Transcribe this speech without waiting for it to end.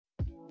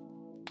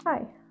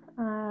Hi,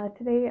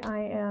 today I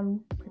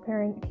am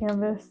preparing a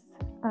canvas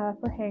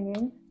for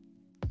hanging.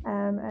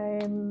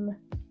 I'm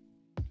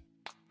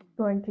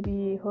going to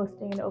be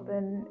hosting an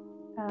open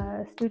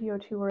studio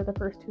tour the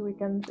first 2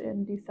 weekends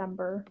in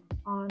December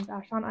on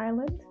Vashon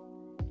Island.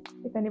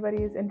 If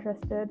anybody is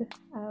interested,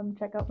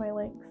 check out my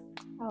links.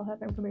 I'll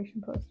have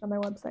information posted on my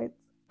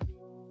websites.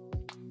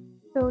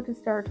 So to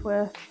start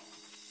with,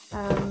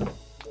 I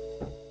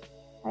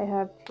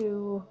have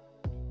two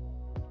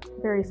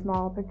very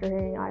small picture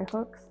hanging eye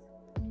hooks.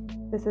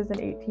 This is an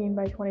 18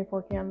 by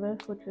 24 canvas,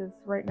 which is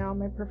right now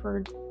my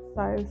preferred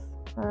size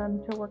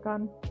to work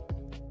on.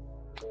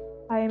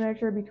 I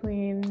measure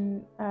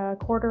between a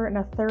quarter and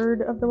a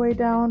third of the way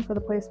down for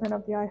the placement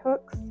of the eye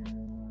hooks.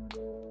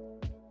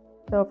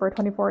 So for a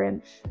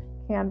 24-inch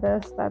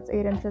canvas, that's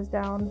 8 inches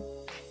down,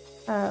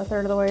 a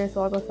third of the way,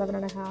 so I'll go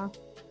 7.5.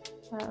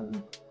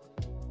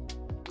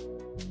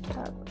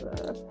 Have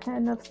a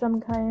pen of some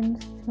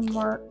kind to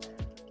mark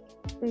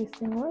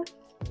spacing with.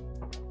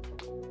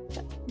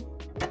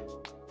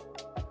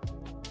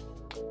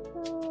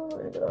 So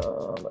there we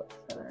go, about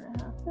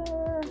 7.5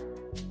 there.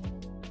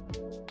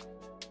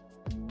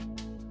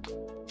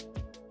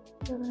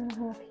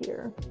 7.5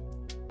 here.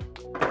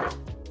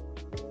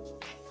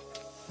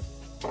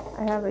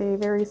 I have a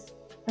very,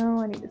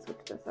 I need to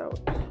switch this out.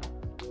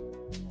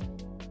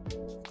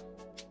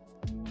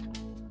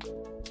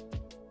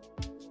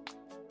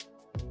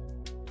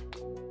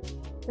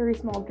 Very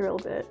small drill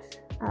bit.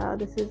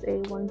 This is a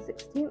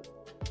 1/16.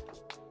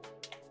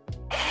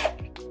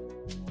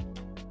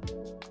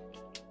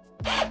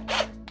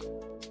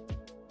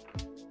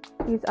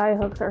 These eye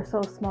hooks are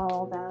so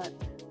small that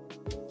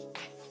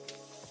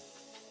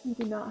you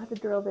do not have to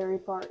drill very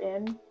far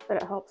in, but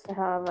it helps to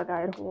have a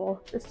guide hole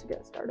just to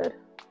get started.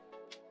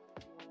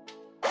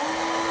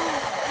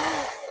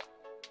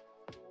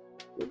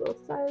 Do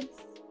both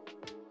sides.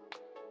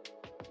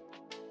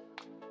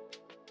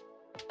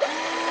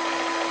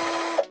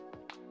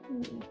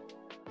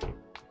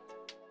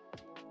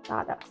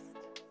 Sawdust.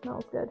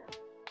 Smells good.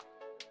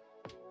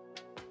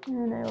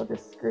 And I will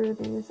just screw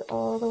these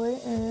all the way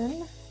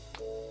in.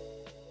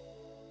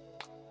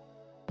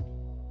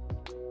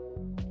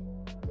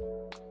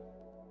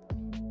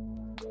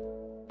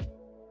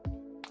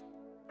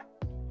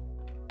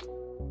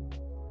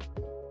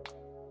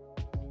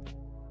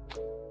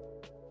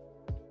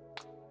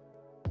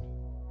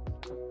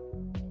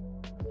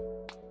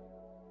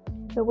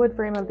 The wood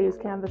frame of these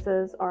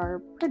canvases are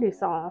pretty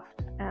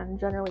soft and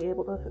generally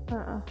able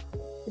to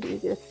pretty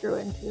easy to screw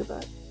into,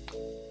 but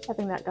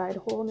having that guide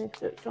hole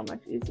makes it so much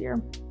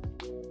easier.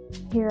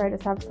 Here I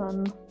just have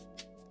some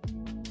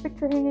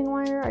picture hanging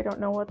wire. I don't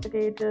know what the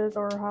gauge is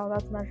or how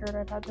that's measured.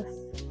 I've had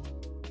this,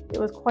 it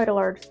was quite a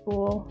large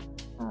spool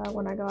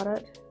when I got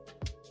it,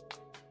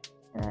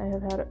 and I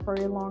have had it for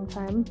a long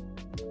time.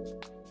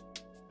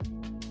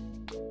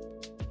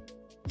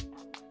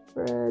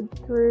 Thread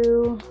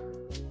through,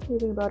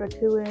 leaving about a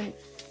 2-inch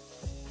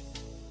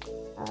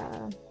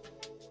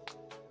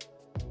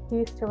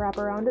piece to wrap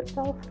around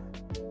itself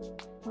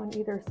on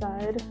either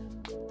side.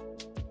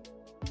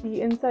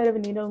 The inside of a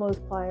needle nose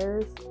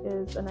pliers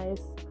is a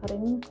nice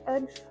cutting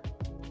edge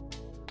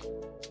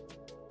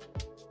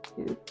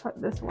to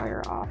cut this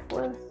wire off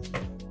with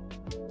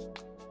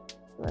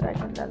so that I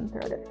can then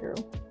thread it through.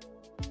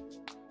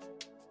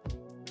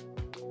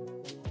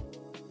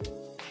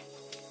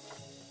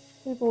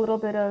 Leave a little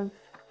bit of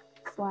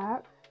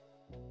slack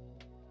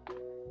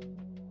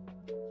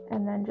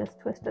and then just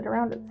twist it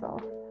around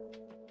itself.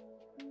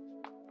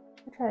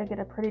 I try to get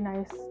a pretty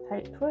nice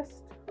tight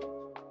twist.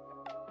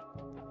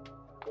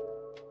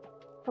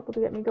 Couple to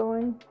get me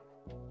going.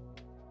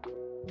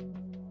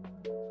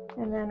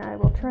 And then I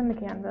will turn the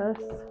canvas,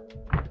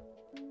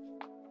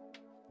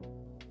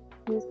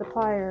 use the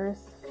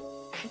pliers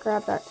to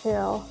grab that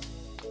tail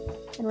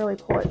and really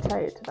pull it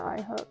tight to the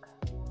eye hook.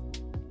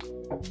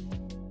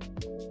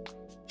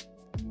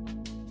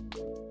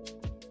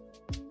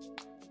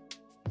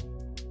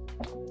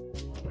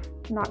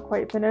 Not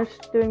quite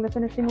finished doing the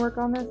finishing work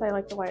on this. I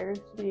like the wires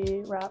to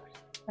be wrapped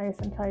nice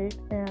and tight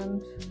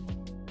and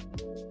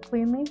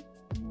cleanly.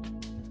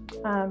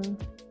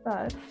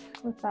 But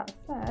with that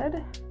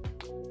said,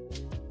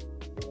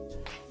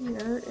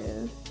 here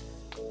is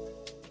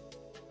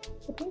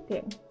the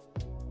painting.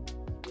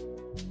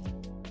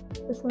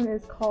 This one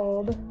is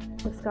called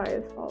The Sky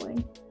is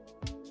Falling.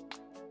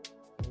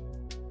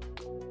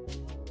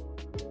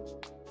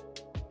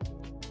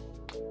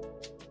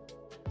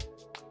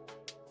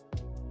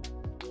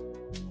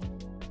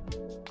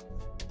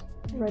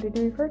 Ready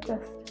to be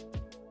purchased.